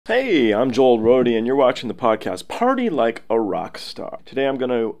Hey, I'm Joel Roadie, and you're watching the podcast Party Like a Rock Star. Today I'm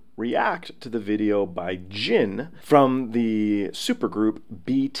going to react to the video by Jin from the supergroup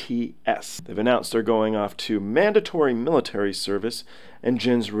BTS. They've announced they're going off to mandatory military service, and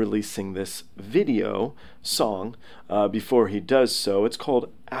Jin's releasing this video song before he does so. It's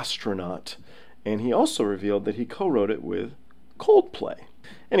called Astronaut, and he also revealed that he co-wrote it with Coldplay.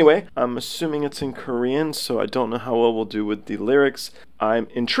 Anyway, I'm assuming it's in Korean, so I don't know how well we'll do with the lyrics. I'm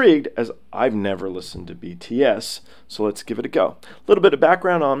intrigued as I've never listened to BTS, so let's give it a go. A little bit of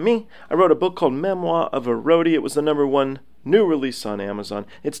background on me. I wrote a book called Memoir of a Roadie. It was the #1 new release on Amazon.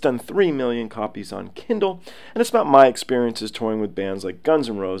 It's done 3 million copies on Kindle, and it's about my experiences touring with bands like Guns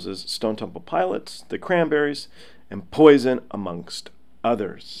N' Roses, Stone Temple Pilots, The Cranberries, and Poison, amongst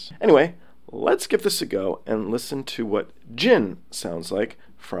others. Anyway, let's give this a go and listen to what Jin sounds like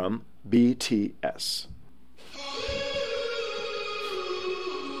from BTS.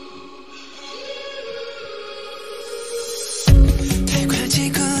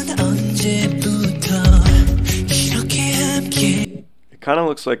 It kind of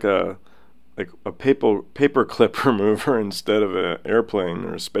looks like a paper clip remover instead of an airplane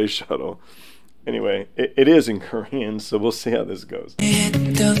or a space shuttle. Anyway, it is in Korean, so we'll see how this goes.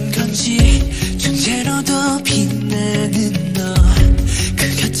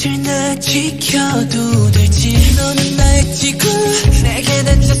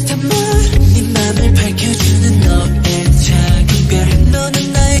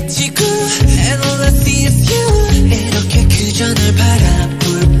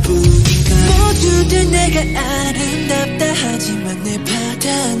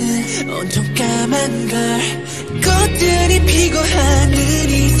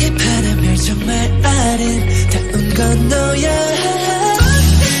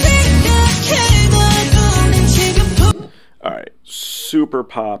 Alright, super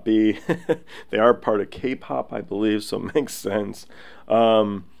poppy. They are part of K-pop, I believe, so it makes sense.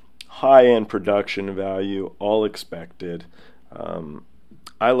 High-end production value, all expected.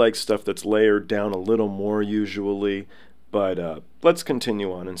 I like stuff that's layered down a little more usually, but let's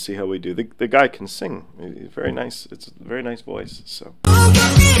continue on and see how we do. The guy can sing. He's very nice. It's a very nice voice. So.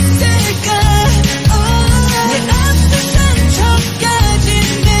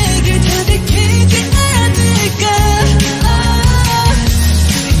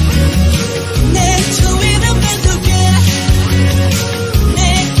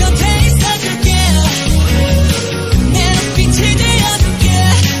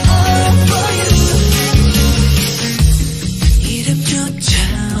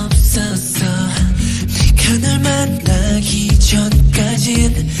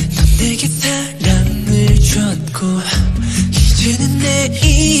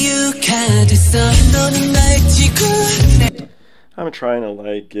 I'm trying to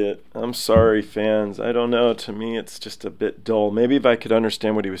like it. I'm sorry, fans. I don't know. To me, it's just a bit dull. Maybe if I could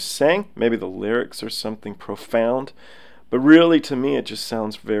understand what he was saying, maybe the lyrics are something profound. But really, to me, it just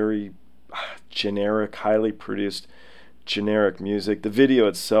sounds very generic, highly produced, generic music. The video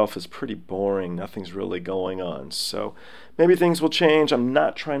itself is pretty boring. Nothing's really going on. So maybe things will change. I'm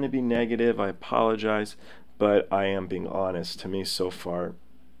not trying to be negative. I apologize. But I am being honest. To me, so far, a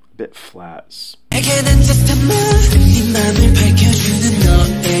bit flat.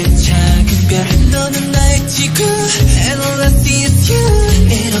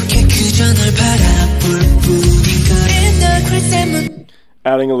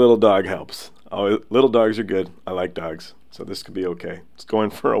 Adding a little dog helps. Oh, little dogs are good. I like dogs. So this could be okay. It's going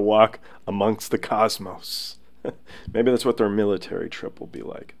for a walk amongst the cosmos. Maybe that's what their military trip will be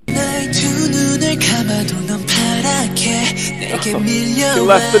like. He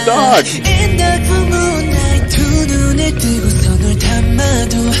left the dog.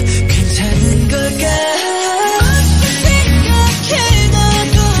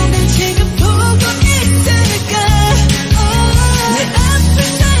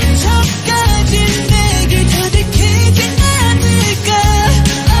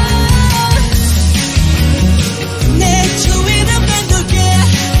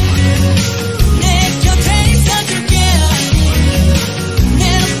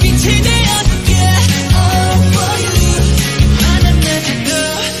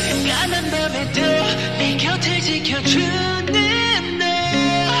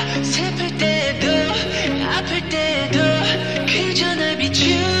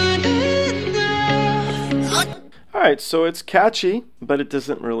 Alright, so it's catchy, but it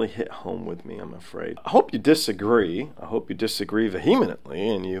doesn't really hit home with me, I'm afraid. I hope you disagree. I hope you disagree vehemently,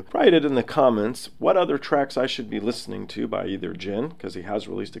 and you write it in the comments what other tracks I should be listening to by either Jin, because he has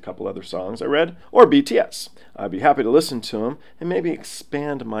released a couple other songs I read, or BTS. I'd be happy to listen to them and maybe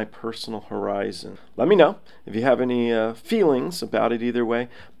expand my personal horizon. Let me know if you have any feelings about it either way.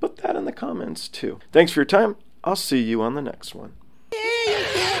 Put that in the comments too. Thanks for your time. I'll see you on the next one.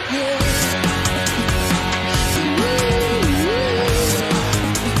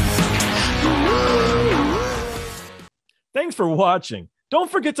 Thanks for watching. Don't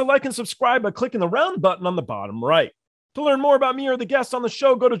forget to like and subscribe by clicking the round button on the bottom right. To learn more about me or the guests on the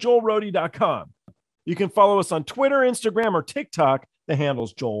show, go to joelroadie.com. You can follow us on Twitter, Instagram, or TikTok. The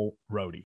handle's Joel Roadie.